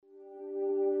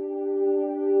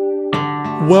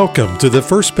Welcome to the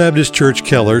First Baptist Church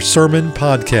Keller Sermon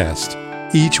Podcast.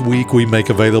 Each week we make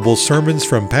available sermons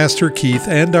from Pastor Keith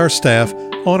and our staff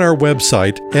on our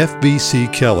website,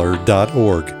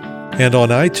 fbckeller.org. And on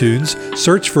iTunes,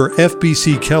 search for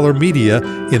FBC Keller Media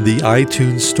in the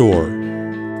iTunes Store.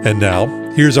 And now,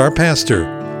 here's our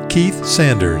pastor, Keith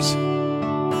Sanders.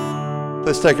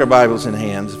 Let's take our Bibles in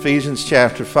hands. Ephesians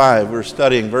chapter 5. We're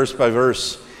studying verse by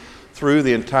verse through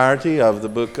the entirety of the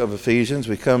book of Ephesians.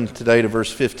 We come today to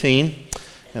verse 15,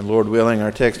 and Lord willing,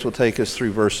 our text will take us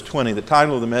through verse 20. The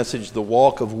title of the message, The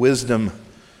Walk of Wisdom.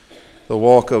 The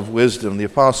Walk of Wisdom. The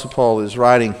Apostle Paul is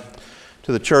writing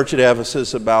to the church at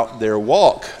Ephesus about their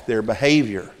walk, their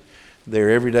behavior, their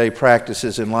everyday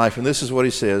practices in life. And this is what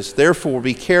he says: "Therefore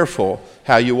be careful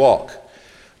how you walk,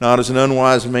 not as an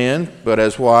unwise man, but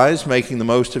as wise, making the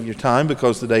most of your time,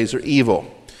 because the days are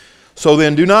evil. So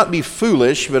then do not be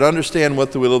foolish, but understand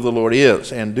what the will of the Lord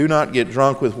is. And do not get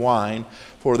drunk with wine,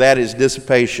 for that is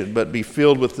dissipation, but be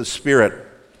filled with the Spirit,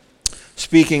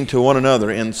 speaking to one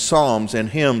another in psalms and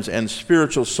hymns and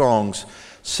spiritual songs,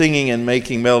 singing and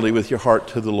making melody with your heart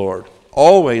to the Lord,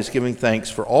 always giving thanks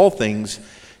for all things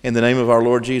in the name of our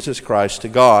Lord Jesus Christ to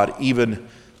God, even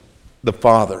the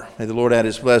Father." May the Lord add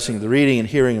His blessing to the reading and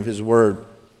hearing of His Word.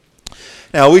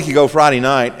 Now, a week ago Friday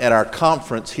night at our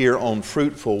conference here on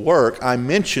fruitful work, I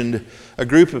mentioned a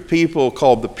group of people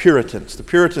called the Puritans. The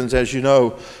Puritans, as you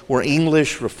know, were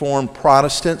English Reformed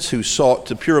Protestants who sought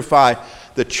to purify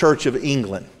the Church of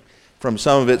England from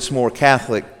some of its more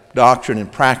Catholic doctrine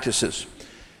and practices.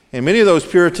 And many of those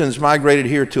Puritans migrated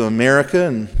here to America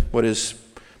and what is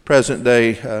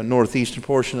present-day northeastern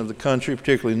portion of the country,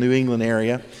 particularly New England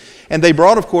area. And they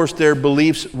brought, of course, their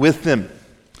beliefs with them.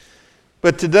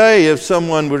 But today, if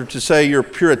someone were to say you're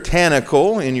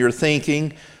puritanical in your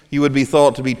thinking, you would be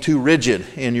thought to be too rigid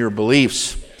in your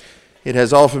beliefs. It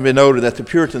has often been noted that the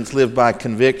Puritans lived by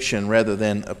conviction rather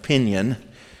than opinion.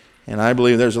 And I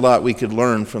believe there's a lot we could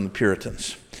learn from the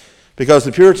Puritans, because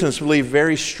the Puritans believed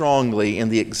very strongly in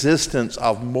the existence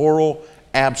of moral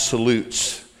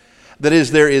absolutes. That is,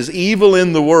 there is evil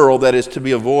in the world that is to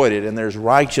be avoided, and there's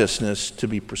righteousness to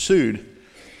be pursued.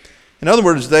 In other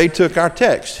words, they took our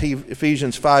text,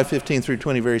 Ephesians 5:15 through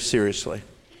 20, very seriously.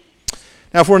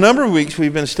 Now, for a number of weeks,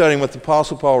 we've been studying what the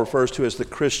Apostle Paul refers to as the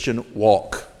Christian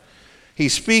walk.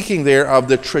 He's speaking there of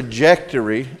the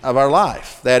trajectory of our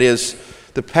life. That is,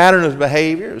 the pattern of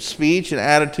behavior, of speech, and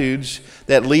attitudes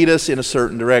that lead us in a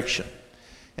certain direction.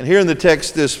 And here in the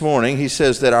text this morning, he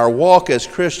says that our walk as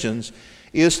Christians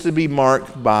is to be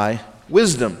marked by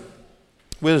wisdom.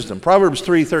 Wisdom. Proverbs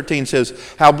 3:13 says,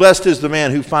 "How blessed is the man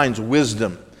who finds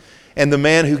wisdom, and the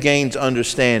man who gains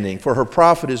understanding. For her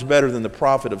profit is better than the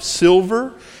profit of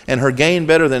silver, and her gain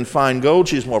better than fine gold.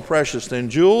 She is more precious than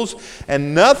jewels,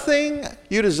 and nothing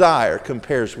you desire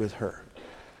compares with her."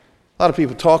 A lot of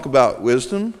people talk about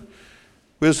wisdom.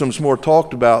 Wisdom's more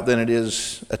talked about than it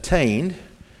is attained.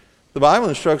 The Bible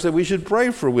instructs that we should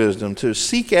pray for wisdom, to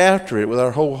seek after it with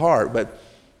our whole heart. But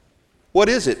what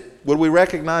is it? Would we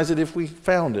recognize it if we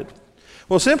found it?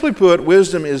 Well, simply put,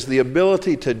 wisdom is the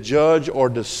ability to judge or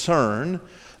discern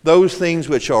those things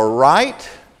which are right,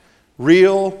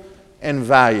 real, and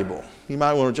valuable. You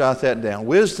might want to jot that down.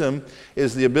 Wisdom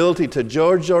is the ability to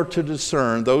judge or to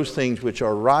discern those things which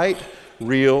are right,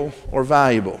 real, or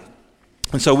valuable.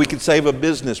 And so we could say of a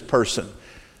business person,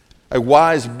 a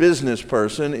wise business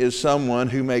person is someone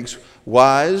who makes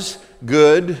wise,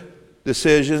 good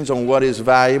decisions on what is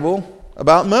valuable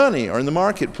about money or in the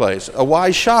marketplace. A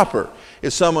wise shopper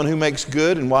is someone who makes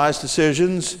good and wise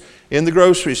decisions in the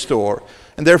grocery store.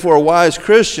 And therefore, a wise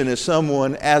Christian is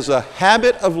someone, as a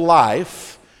habit of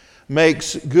life,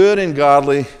 makes good and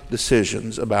godly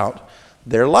decisions about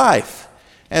their life.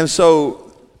 And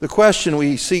so the question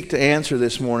we seek to answer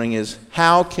this morning is,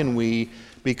 how can we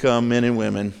become men and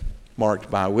women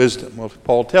marked by wisdom? Well,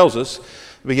 Paul tells us,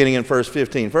 beginning in verse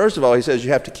 15. First of all, he says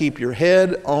you have to keep your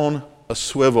head on a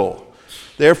swivel.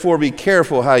 "Therefore be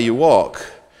careful how you walk."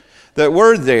 That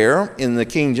word there in the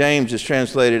King James is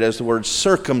translated as the word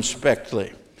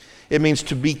circumspectly. It means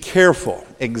to be careful,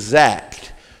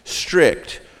 exact,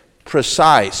 strict,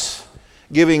 precise,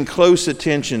 giving close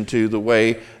attention to the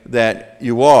way that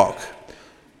you walk.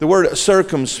 The word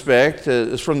circumspect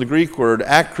is from the Greek word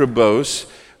akribos.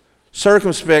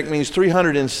 Circumspect means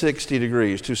 360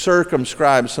 degrees. To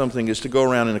circumscribe something is to go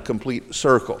around in a complete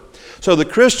circle. So the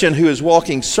Christian who is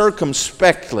walking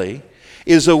circumspectly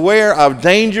is aware of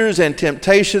dangers and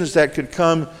temptations that could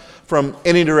come from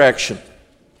any direction.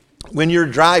 When you're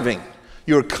driving,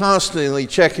 you're constantly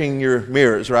checking your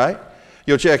mirrors, right?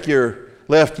 You'll check your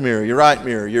left mirror, your right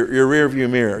mirror, your rear view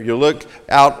mirror. You look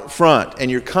out front,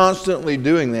 and you're constantly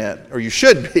doing that, or you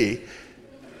should be,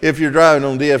 if you're driving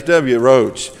on DFW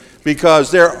roads,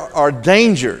 because there are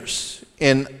dangers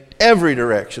in every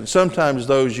direction, sometimes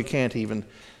those you can't even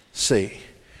see.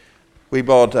 We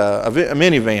bought a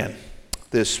minivan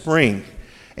this spring,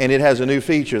 and it has a new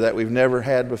feature that we've never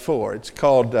had before. It's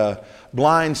called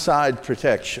blind side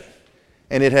protection,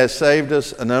 and it has saved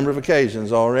us a number of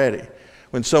occasions already.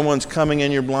 When someone's coming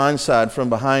in your blind side from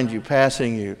behind you,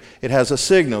 passing you, it has a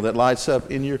signal that lights up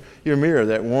in your mirror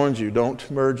that warns you, don't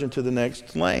merge into the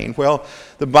next lane. Well,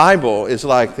 the Bible is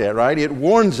like that, right? It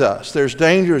warns us. There's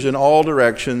dangers in all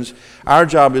directions. Our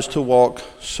job is to walk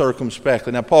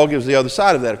circumspectly. Now, Paul gives the other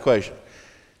side of that equation,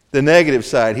 the negative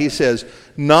side. He says,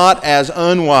 not as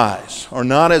unwise or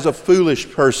not as a foolish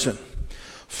person.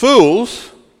 Fools,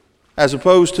 as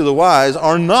opposed to the wise,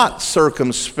 are not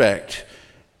circumspect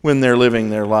when they're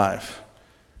living their life.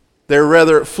 They're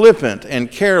rather flippant and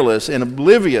careless and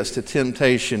oblivious to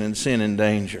temptation and sin and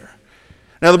danger.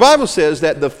 Now, the Bible says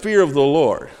that the fear of the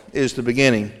Lord is the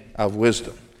beginning of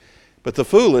wisdom. But the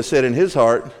fool has said in his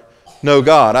heart, no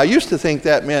God. I used to think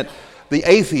that meant the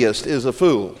atheist is a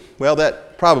fool. Well,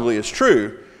 that probably is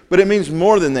true, but it means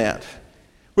more than that.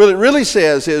 What it really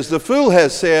says is the fool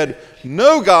has said,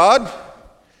 no God.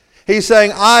 He's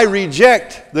saying, I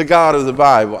reject the God of the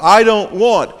Bible. I don't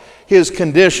want His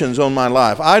conditions on my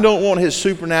life. I don't want His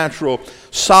supernatural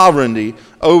sovereignty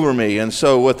over me. And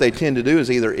so what they tend to do is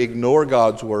either ignore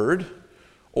God's Word,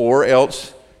 or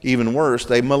else, even worse,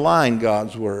 they malign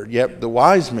God's Word. Yet the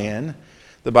wise man,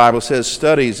 the Bible says,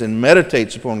 studies and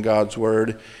meditates upon God's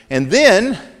Word, and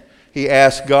then he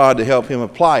asks God to help him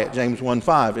apply it. James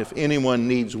 1:5, if anyone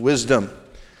needs wisdom,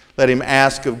 let him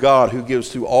ask of God, who gives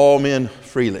to all men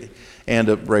freely and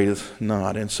upbraideth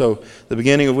not. And so the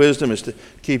beginning of wisdom is to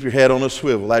keep your head on a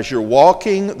swivel. As you're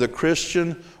walking the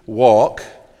Christian walk,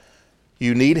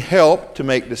 you need help to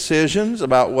make decisions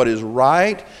about what is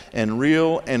right and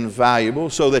real and valuable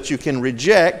so that you can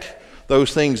reject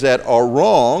those things that are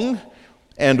wrong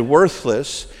and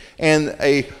worthless. And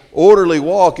a orderly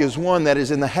walk is one that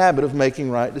is in the habit of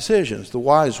making right decisions, the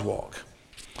wise walk.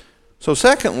 So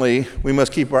secondly, we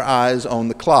must keep our eyes on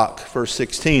the clock. Verse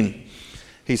 16,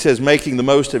 he says, making the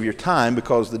most of your time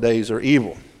because the days are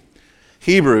evil.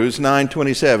 Hebrews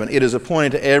 9:27, it is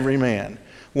appointed to every man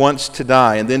once to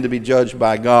die and then to be judged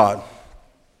by God.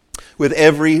 With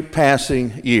every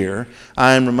passing year,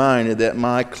 I am reminded that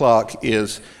my clock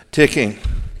is ticking.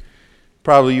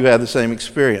 Probably you have the same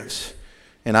experience.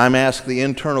 And I'm asked the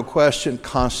internal question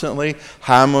constantly,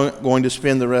 how am I going to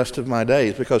spend the rest of my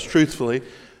days? Because truthfully,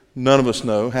 none of us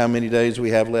know how many days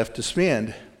we have left to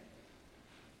spend.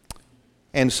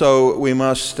 And so we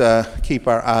must keep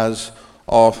our eyes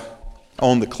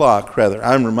on the clock, rather.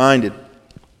 I'm reminded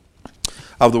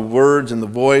of the words and the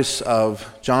voice of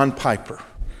John Piper,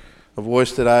 a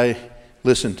voice that I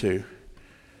listened to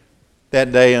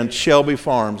that day on Shelby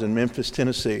Farms in Memphis,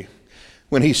 Tennessee,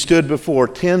 when he stood before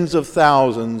tens of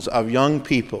thousands of young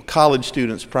people, college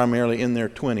students primarily in their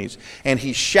 20s, and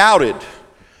he shouted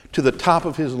to the top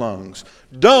of his lungs,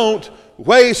 don't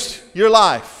waste your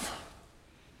life.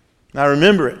 And I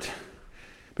remember it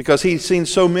because he'd seen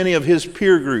so many of his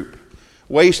peer group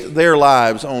waste their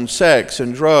lives on sex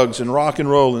and drugs and rock and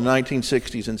roll in the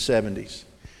 1960s and 70s.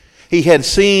 He had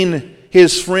seen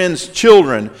his friends'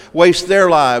 children waste their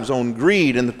lives on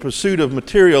greed and the pursuit of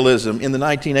materialism in the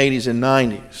 1980s and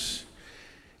 90s.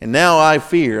 And now I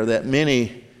fear that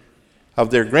many of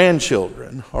their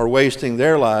grandchildren are wasting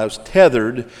their lives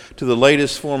tethered to the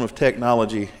latest form of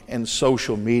technology and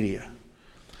social media.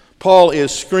 Paul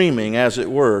is screaming, as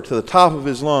it were, to the top of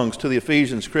his lungs to the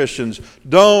Ephesians Christians,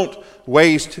 don't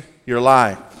waste your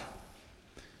life.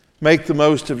 Make the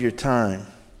most of your time.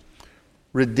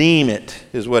 Redeem it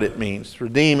is what it means.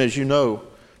 Redeem, as you know,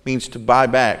 means to buy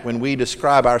back. When we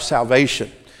describe our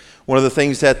salvation, one of the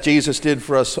things that Jesus did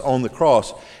for us on the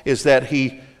cross is that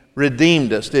He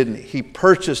redeemed us, didn't He? He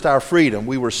purchased our freedom.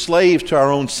 We were slaves to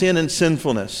our own sin and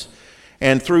sinfulness.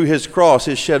 And through His cross,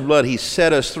 His shed blood, He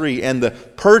set us free. And the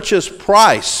purchase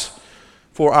price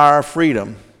for our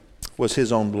freedom was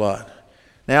His own blood.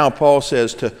 Now Paul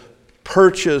says to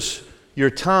purchase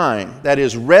your time. That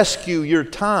is, rescue your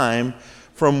time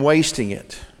from wasting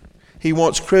it. He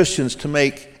wants Christians to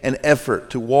make an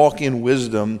effort to walk in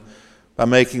wisdom by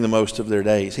making the most of their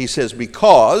days. He says,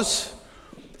 because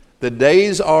the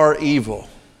days are evil.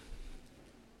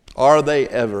 Are they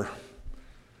ever?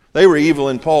 They were evil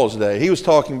in Paul's day. He was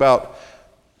talking about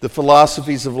the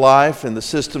philosophies of life and the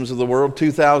systems of the world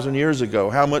 2,000 years ago.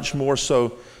 How much more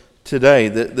so today?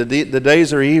 The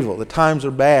days are evil. The times are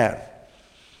bad.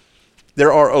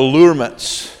 There are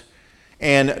allurements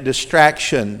and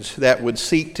distractions that would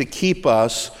seek to keep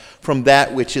us from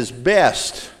that which is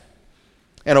best.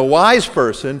 And a wise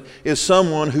person is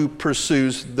someone who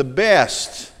pursues the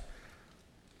best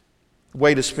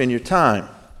way to spend your time.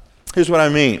 Here's what I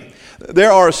mean.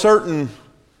 There are certain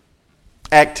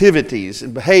activities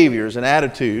and behaviors and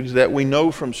attitudes that we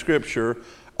know from Scripture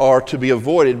are to be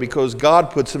avoided because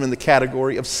God puts them in the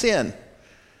category of sin.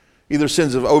 Either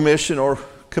sins of omission or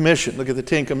commission. Look at the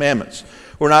Ten Commandments.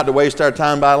 We're not to waste our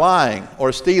time by lying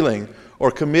or stealing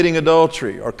or committing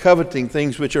adultery or coveting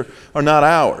things which are not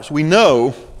ours. We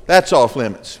know that's off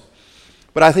limits.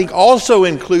 But I think also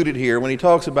included here when he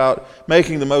talks about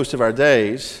making the most of our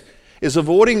days is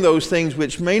avoiding those things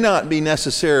which may not be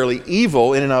necessarily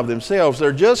evil in and of themselves.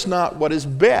 They're just not what is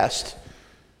best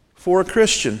for a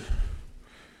Christian.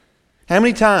 How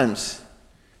many times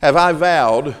have I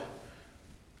vowed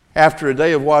after a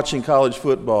day of watching college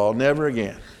football, never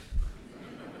again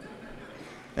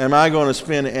am I going to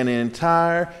spend an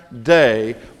entire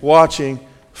day watching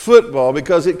football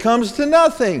because it comes to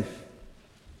nothing,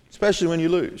 especially when you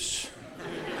lose.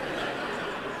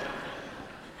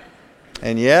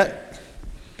 And yet,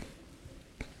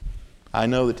 I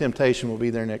know the temptation will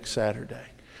be there next Saturday.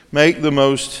 Make the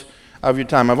most of your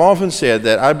time. I've often said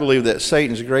that I believe that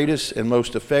Satan's greatest and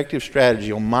most effective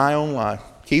strategy on my own life,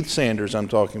 Keith Sanders I'm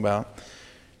talking about,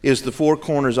 is the four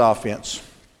corners offense.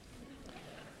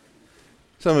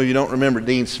 Some of you don't remember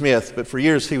Dean Smith, but for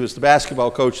years he was the basketball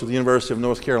coach of the University of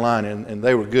North Carolina, and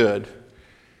they were good.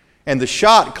 And the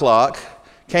shot clock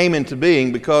came into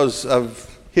being because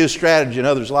of his strategy and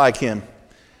others like him.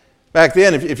 Back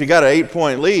then, if you got an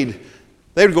 8-point lead,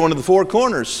 they would go into the four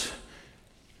corners.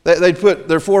 They'd put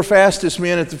their four fastest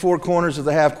men at the four corners of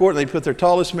the half court, and they'd put their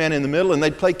tallest man in the middle, and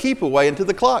they'd play keep away until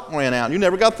the clock ran out. You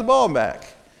never got the ball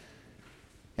back.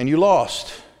 And you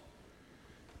lost.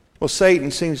 Well, Satan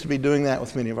seems to be doing that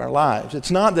with many of our lives. It's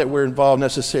not that we're involved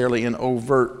necessarily in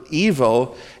overt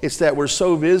evil. It's that we're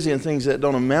so busy in things that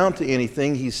don't amount to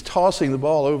anything. He's tossing the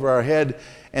ball over our head,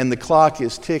 and the clock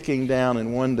is ticking down,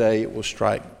 and one day it will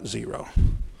strike zero.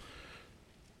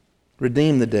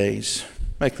 Redeem the days.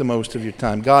 Make the most of your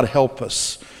time. God help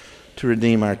us to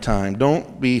redeem our time.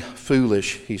 Don't be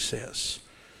foolish, he says.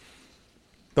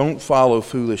 Don't follow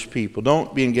foolish people.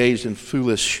 Don't be engaged in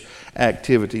foolish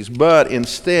activities, but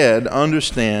instead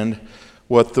understand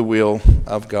what the will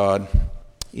of God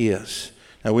is.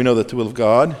 Now we know that the will of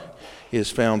God is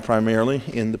found primarily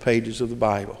in the pages of the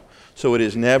Bible. So it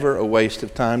is never a waste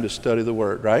of time to study the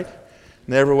Word, right?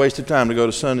 Never a waste of time to go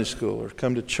to Sunday school or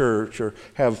come to church or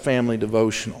have family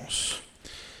devotionals.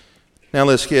 Now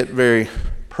let's get very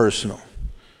personal.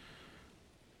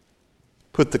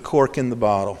 Put the cork in the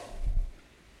bottle.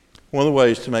 One of the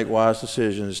ways to make wise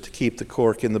decisions is to keep the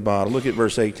cork in the bottle. Look at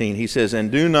verse 18. He says,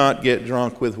 "And do not get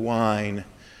drunk with wine,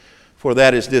 for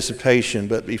that is dissipation,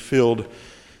 but be filled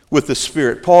with the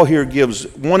Spirit." Paul here gives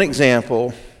one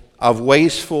example of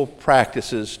wasteful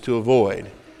practices to avoid,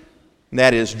 and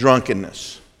that is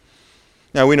drunkenness.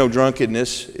 Now we know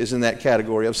drunkenness is in that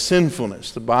category of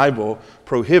sinfulness. The Bible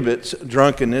prohibits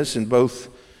drunkenness in both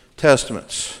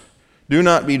Testaments. Do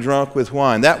not be drunk with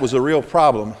wine. That was a real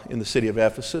problem in the city of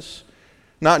Ephesus.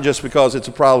 Not just because it's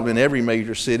a problem in every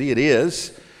major city, it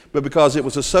is, but because it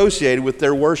was associated with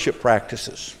their worship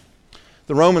practices.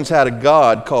 The Romans had a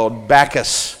god called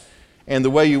Bacchus, and the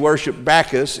way you worship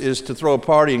Bacchus is to throw a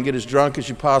party and get as drunk as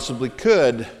you possibly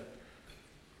could.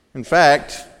 In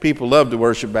fact, people loved to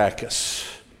worship Bacchus.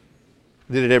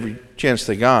 Did it every chance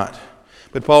they got.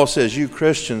 But Paul says, you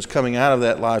Christians coming out of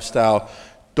that lifestyle,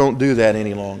 don't do that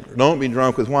any longer. Don't be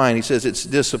drunk with wine. He says it's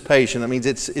dissipation. That means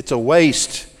it's a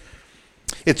waste.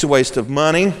 It's a waste of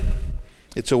money.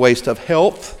 It's a waste of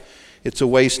health. It's a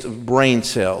waste of brain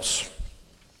cells.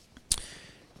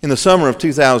 In the summer of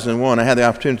 2001, I had the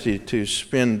opportunity to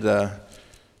spend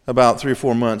about 3 or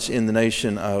 4 months in the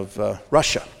nation of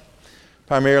Russia,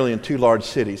 primarily in 2 large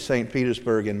cities, St.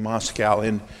 Petersburg and Moscow.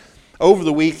 And over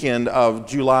the weekend of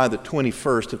July the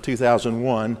 21st of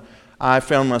 2001, I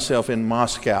found myself in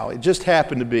Moscow. It just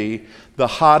happened to be the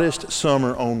hottest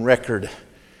summer on record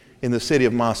in the city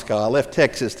of Moscow. I left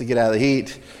Texas to get out of the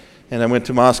heat, and I went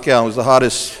to Moscow. It was the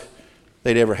hottest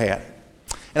they'd ever had.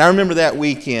 And I remember that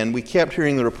weekend, we kept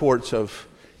hearing the reports of,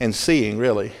 and seeing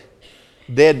really,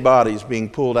 dead bodies being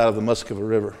pulled out of the Moskva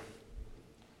River,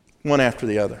 one after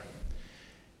the other.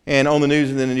 And on the news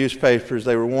and in the newspapers,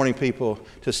 they were warning people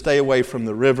to stay away from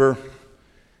the river.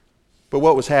 But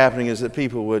what was happening is that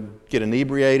people would get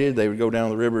inebriated, they would go down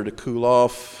the river to cool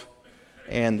off,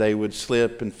 and they would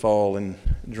slip and fall and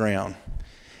drown.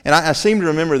 And I seem to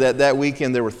remember that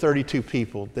weekend there were 32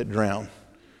 people that drowned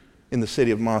in the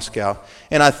city of Moscow.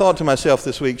 And I thought to myself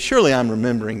this week, surely I'm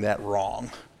remembering that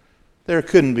wrong. There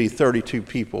couldn't be 32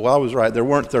 people. Well, I was right. There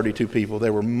weren't 32 people.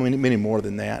 There were many, many more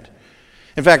than that.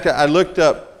 In fact, I looked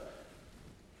up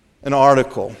an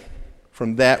article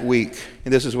from that week,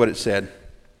 and this is what it said.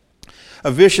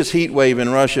 A vicious heat wave in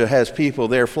Russia has people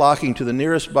there flocking to the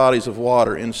nearest bodies of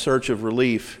water in search of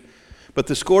relief. But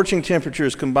the scorching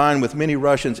temperatures, combined with many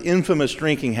Russians' infamous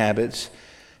drinking habits,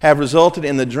 have resulted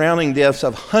in the drowning deaths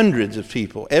of hundreds of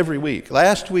people every week.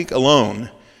 Last week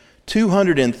alone,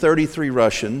 233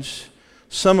 Russians,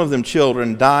 some of them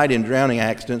children, died in drowning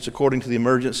accidents, according to the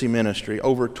emergency ministry.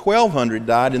 Over 1,200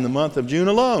 died in the month of June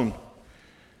alone.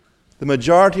 The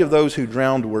majority of those who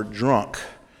drowned were drunk,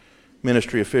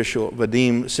 ministry official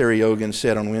Vadim Seryogin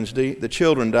said on Wednesday. The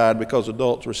children died because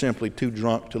adults were simply too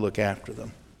drunk to look after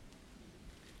them.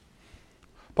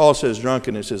 Paul says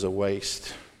drunkenness is a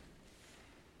waste.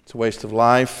 It's a waste of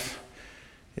life.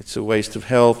 It's a waste of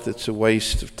health. It's a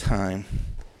waste of time.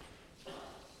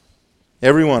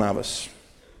 Every one of us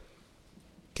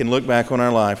can look back on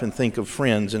our life and think of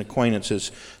friends and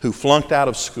acquaintances who flunked out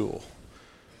of school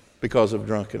because of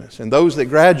drunkenness. And those that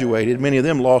graduated, many of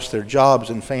them lost their jobs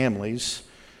and families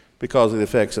because of the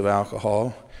effects of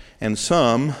alcohol. And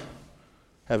some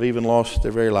have even lost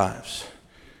their very lives.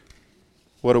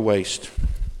 What a waste.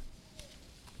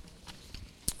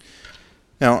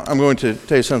 Now, I'm going to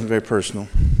tell you something very personal.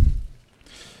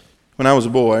 When I was a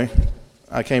boy,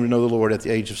 I came to know the Lord at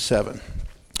the age of 7.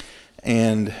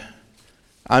 And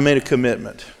I made a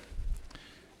commitment,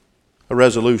 a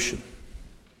resolution.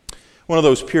 One of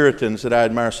those Puritans that I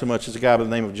admire so much is a guy by the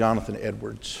name of Jonathan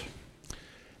Edwards.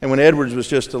 And when Edwards was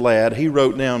just a lad, he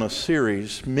wrote down a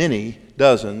series, many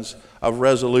dozens of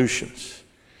resolutions.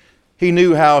 He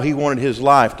knew how he wanted his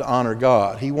life to honor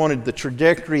God. He wanted the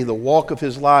trajectory, the walk of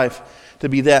his life to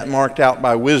be that marked out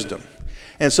by wisdom.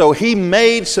 And so he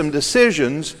made some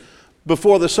decisions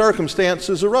before the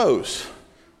circumstances arose.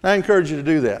 I encourage you to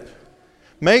do that.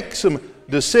 Make some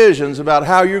decisions about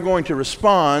how you're going to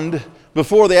respond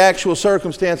before the actual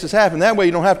circumstances happen. That way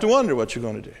you don't have to wonder what you're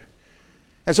going to do.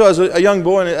 And so as a young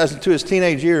boy, as to his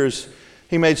teenage years,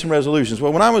 he made some resolutions.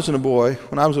 Well, when I was a boy,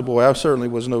 I certainly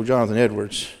was no Jonathan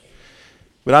Edwards,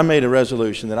 but I made a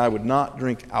resolution that I would not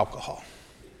drink alcohol.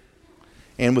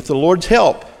 And with the Lord's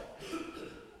help,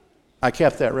 I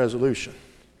kept that resolution.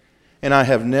 And I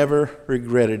have never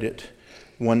regretted it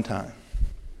one time.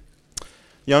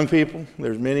 Young people,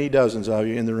 there's many dozens of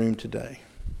you in the room today.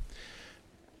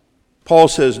 Paul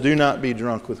says, do not be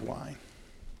drunk with wine.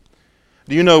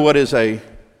 Do you know what is a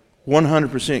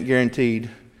 100% guaranteed,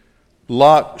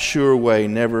 locked, sure way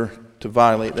never to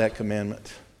violate that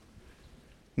commandment?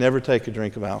 Never take a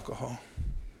drink of alcohol.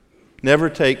 Never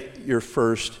take your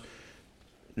first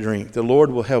drink. The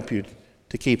Lord will help you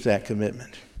to keep that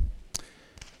commitment.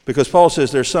 Because Paul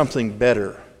says there's something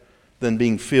better than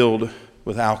being filled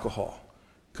with alcohol,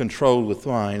 controlled with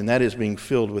wine, and that is being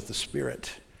filled with the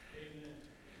Spirit.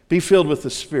 Be filled with the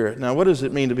Spirit. Now, what does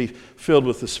it mean to be filled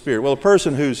with the Spirit? Well, a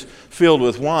person who's filled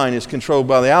with wine is controlled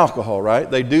by the alcohol, right?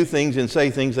 They do things and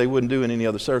say things they wouldn't do in any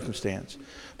other circumstance.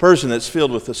 A person that's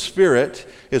filled with the Spirit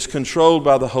is controlled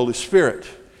by the Holy Spirit.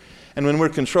 And when we're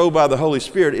controlled by the Holy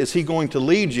Spirit, is He going to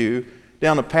lead you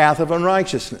down a path of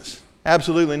unrighteousness?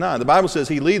 Absolutely not. The Bible says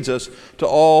He leads us to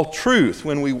all truth.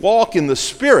 When we walk in the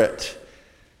Spirit,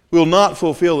 we'll not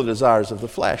fulfill the desires of the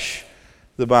flesh,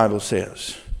 the Bible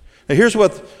says. Now here's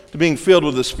what being filled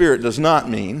with the Spirit does not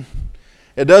mean.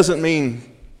 It doesn't mean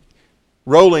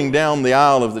rolling down the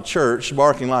aisle of the church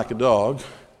barking like a dog.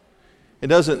 It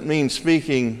doesn't mean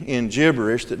speaking in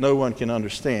gibberish that no one can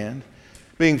understand.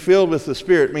 Being filled with the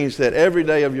Spirit means that every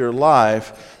day of your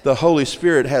life, the Holy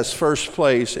Spirit has first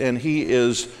place and He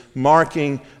is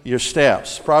marking your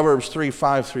steps. Proverbs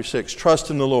 3:5-6. Trust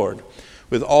in the Lord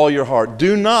with all your heart.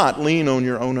 Do not lean on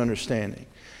your own understanding.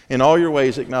 In all your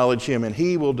ways acknowledge Him, and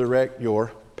He will direct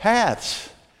your paths.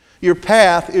 Your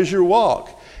path is your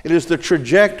walk. It is the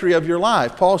trajectory of your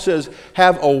life. Paul says,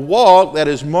 have a walk that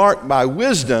is marked by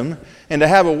wisdom, and to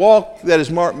have a walk that is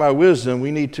marked by wisdom,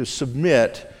 we need to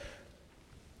submit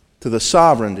to the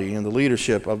sovereignty and the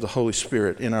leadership of the Holy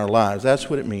Spirit in our lives. That's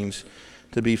what it means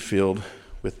to be filled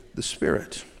with the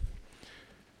Spirit.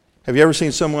 Have you ever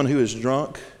seen someone who is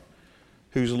drunk,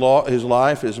 whose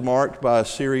life is marked by a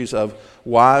series of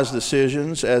wise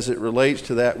decisions as it relates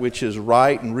to that which is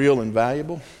right and real and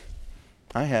valuable?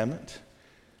 I haven't.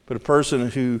 But a person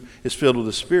who is filled with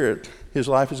the Spirit, his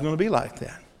life is going to be like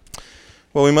that.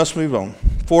 Well, we must move on.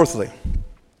 Fourthly,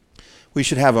 we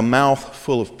should have a mouth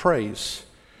full of praise.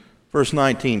 Verse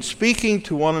 19, speaking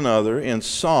to one another in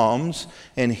psalms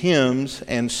and hymns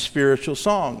and spiritual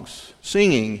songs,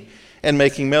 singing and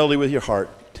making melody with your heart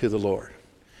to the Lord.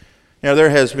 Now, there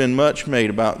has been much made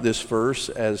about this verse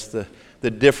as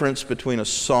the difference between a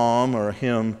psalm or a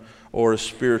hymn or a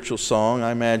spiritual song.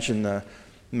 I imagine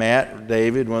Matt or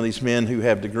David, one of these men who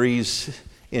have degrees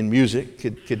in music,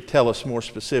 could tell us more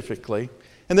specifically.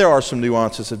 And there are some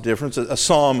nuances of difference. A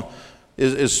psalm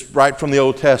is right from the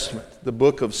Old Testament, the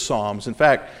book of Psalms. In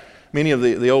fact, many of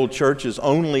the old churches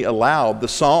only allowed the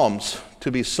Psalms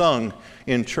to be sung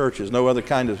in churches, no other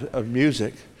kind of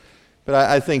music. But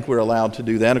I think we're allowed to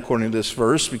do that according to this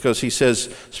verse, because he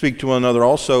says, speak to one another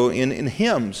also in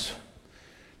hymns.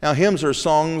 Now, hymns are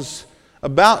songs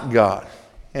about God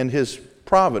and His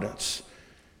providence.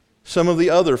 Some of the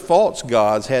other false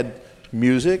gods had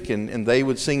music, and they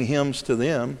would sing hymns to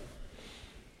them.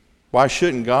 Why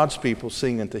shouldn't God's people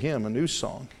sing unto Him a new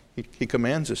song? He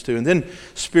commands us to. And then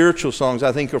spiritual songs,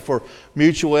 I think, are for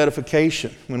mutual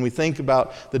edification. When we think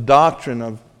about the doctrine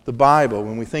of the Bible,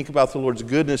 when we think about the Lord's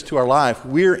goodness to our life,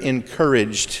 we're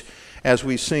encouraged as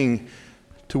we sing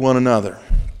to one another.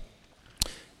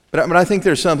 But I think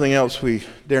there's something else we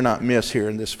dare not miss here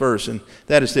in this verse, and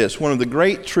that is this. One of the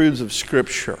great truths of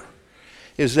Scripture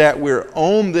is that we're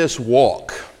on this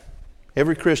walk.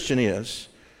 Every Christian is.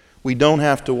 We don't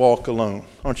have to walk alone.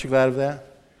 Aren't you glad of that?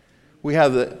 We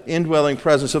have the indwelling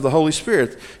presence of the Holy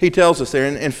Spirit. He tells us there.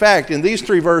 And in fact, in these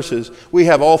three verses, we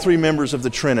have all three members of the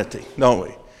Trinity, don't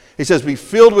we? He says, be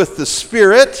filled with the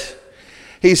Spirit.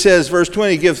 He says, verse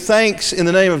 20, give thanks in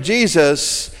the name of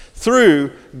Jesus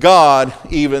through God,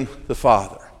 even the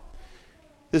Father.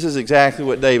 This is exactly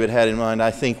what David had in mind,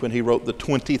 I think, when he wrote the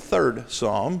 23rd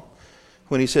Psalm,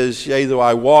 when he says, yea, though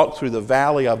I walk through the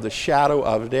valley of the shadow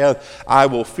of death, I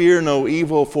will fear no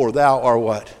evil, for thou art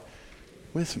what?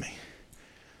 With me.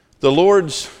 The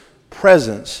Lord's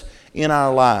presence in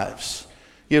our lives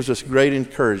gives us great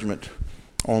encouragement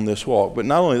on this walk. But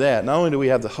not only that, not only do we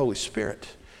have the Holy Spirit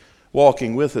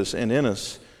walking with us and in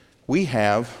us, we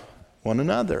have one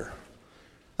another.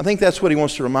 I think that's what he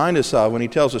wants to remind us of when he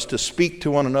tells us to speak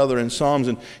to one another in psalms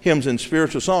and hymns and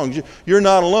spiritual songs. You're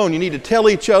not alone. You need to tell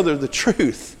each other the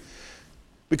truth.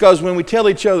 Because when we tell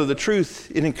each other the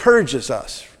truth, it encourages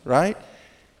us, right?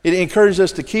 It encourages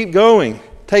us to keep going.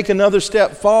 Take another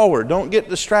step forward. Don't get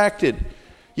distracted.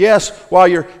 Yes, while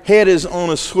your head is on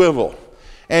a swivel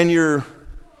and you're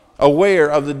aware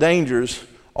of the dangers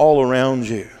all around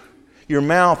you. Your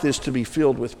mouth is to be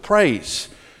filled with praise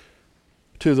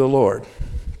to the Lord.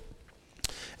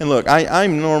 And look,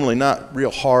 I'm normally not real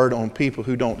hard on people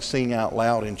who don't sing out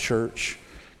loud in church,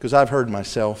 because I've heard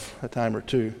myself a time or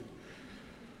two.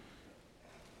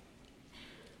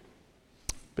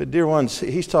 But dear ones,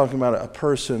 he's talking about a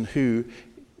person who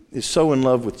is so in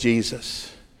love with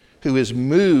Jesus, who is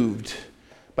moved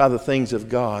by the things of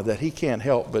God that he can't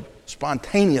help but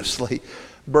spontaneously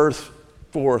burst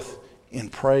forth in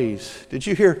praise. Did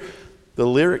you hear the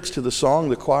lyrics to the song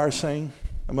the choir sang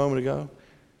a moment ago?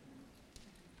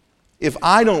 If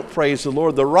I don't praise the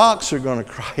Lord, the rocks are going to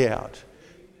cry out.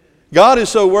 God is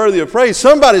so worthy of praise.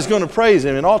 Somebody's going to praise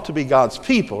Him. It ought to be God's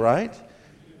people, right?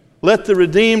 Let the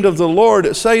redeemed of the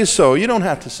Lord say so. You don't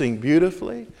have to sing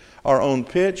beautifully or on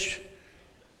pitch,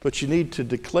 but you need to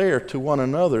declare to one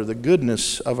another the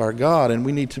goodness of our God, and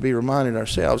we need to be reminded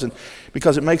ourselves, and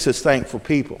because it makes us thankful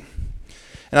people.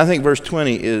 And I think verse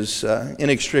 20 is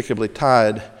inextricably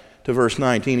tied to verse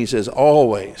 19. He says,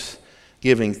 always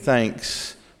giving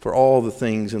thanks for all the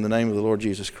things in the name of the Lord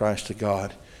Jesus Christ to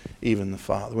God, even the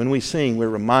Father. When we sing, we're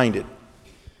reminded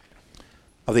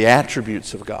of the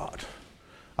attributes of God,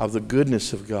 of the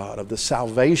goodness of God, of the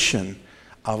salvation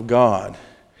of God,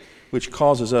 which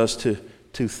causes us to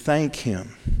thank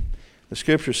Him. The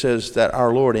Scripture says that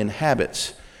our Lord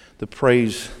inhabits the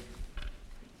praise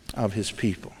of His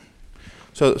people.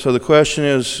 So the question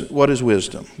is, what is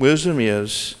wisdom? Wisdom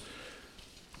is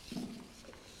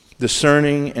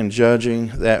discerning and judging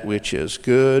that which is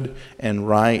good and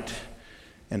right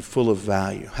and full of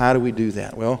value. How do we do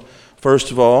that? Well,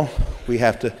 first of all, we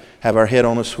have to have our head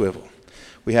on a swivel.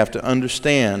 We have to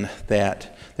understand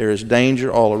that there is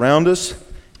danger all around us.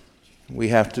 We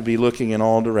have to be looking in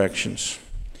all directions.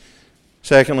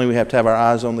 Secondly, we have to have our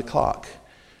eyes on the clock.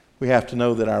 We have to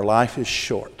know that our life is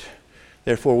short.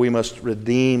 Therefore, we must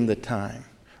redeem the time,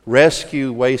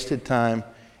 rescue wasted time,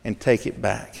 and take it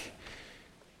back.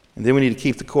 And then we need to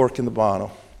keep the cork in the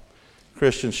bottle.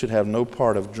 Christians should have no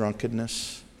part of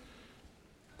drunkenness.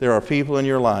 There are people in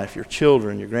your life, your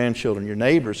children, your grandchildren, your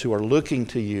neighbors, who are looking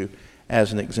to you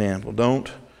as an example.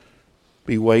 Don't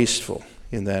be wasteful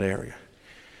in that area.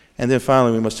 And then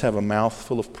finally, we must have a mouth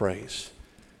full of praise.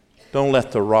 Don't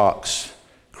let the rocks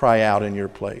cry out in your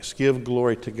place. Give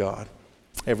glory to God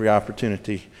every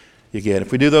opportunity you get.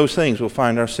 If we do those things, we'll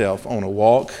find ourselves on a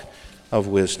walk of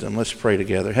wisdom. Let's pray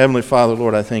together. Heavenly Father,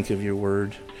 Lord, I thank you of your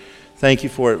word. Thank you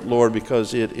for it, Lord,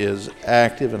 because it is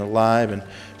active and alive and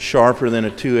sharper than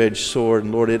a two-edged sword.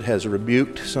 And Lord, it has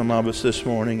rebuked some of us this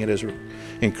morning. It has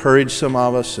encouraged some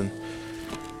of us. And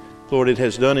Lord, it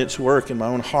has done its work in my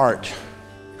own heart.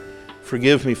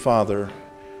 Forgive me, Father,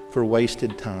 for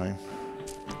wasted time.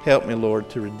 Help me, Lord,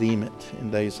 to redeem it in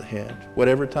days ahead.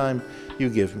 Whatever time you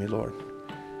give me, Lord,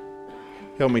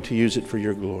 help me to use it for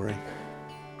your glory.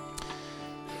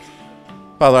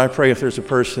 Father, I pray if there's a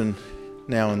person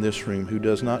now in this room who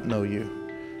does not know you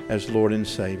as Lord and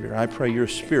Savior, I pray your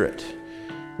Spirit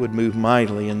would move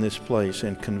mightily in this place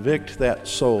and convict that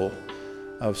soul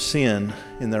of sin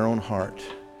in their own heart,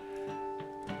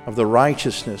 of the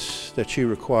righteousness that you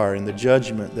require and the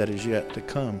judgment that is yet to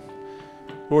come.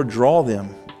 Lord, draw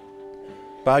them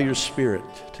by your Spirit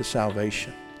to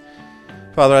salvation.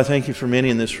 Father, I thank you for many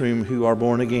in this room who are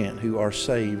born again, who are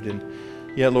saved. And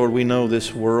yet, Lord, we know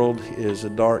this world is a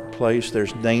dark place.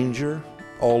 There's danger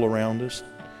all around us,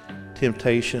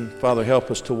 temptation. Father,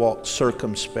 help us to walk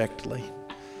circumspectly.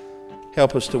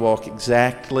 Help us to walk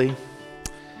exactly.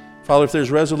 Father, if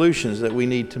there's resolutions that we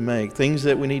need to make, things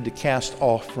that we need to cast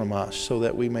off from us so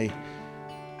that we may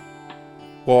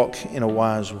walk in a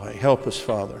wise way, help us,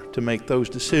 Father, to make those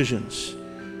decisions.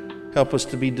 Help us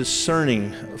to be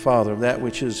discerning, Father, of that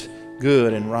which is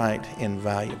good and right and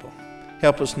valuable.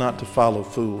 Help us not to follow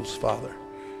fools, Father,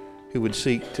 who would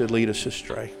seek to lead us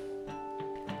astray.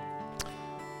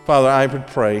 Father, I would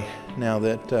pray now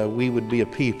that we would be a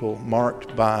people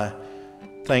marked by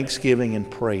thanksgiving and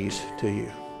praise to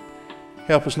you.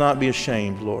 Help us not be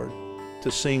ashamed, Lord, to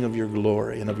sing of your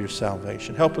glory and of your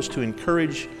salvation. Help us to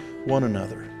encourage one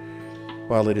another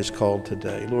while it is called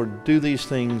today. Lord, do these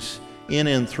things in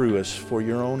and through us for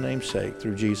your own name's sake.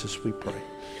 Through Jesus we pray.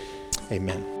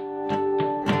 Amen.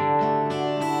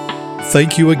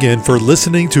 Thank you again for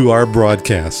listening to our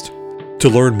broadcast. To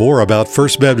learn more about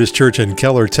First Baptist Church in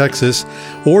Keller, Texas,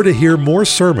 or to hear more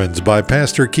sermons by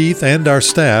Pastor Keith and our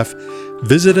staff,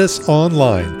 visit us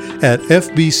online at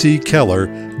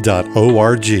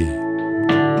fbckeller.org.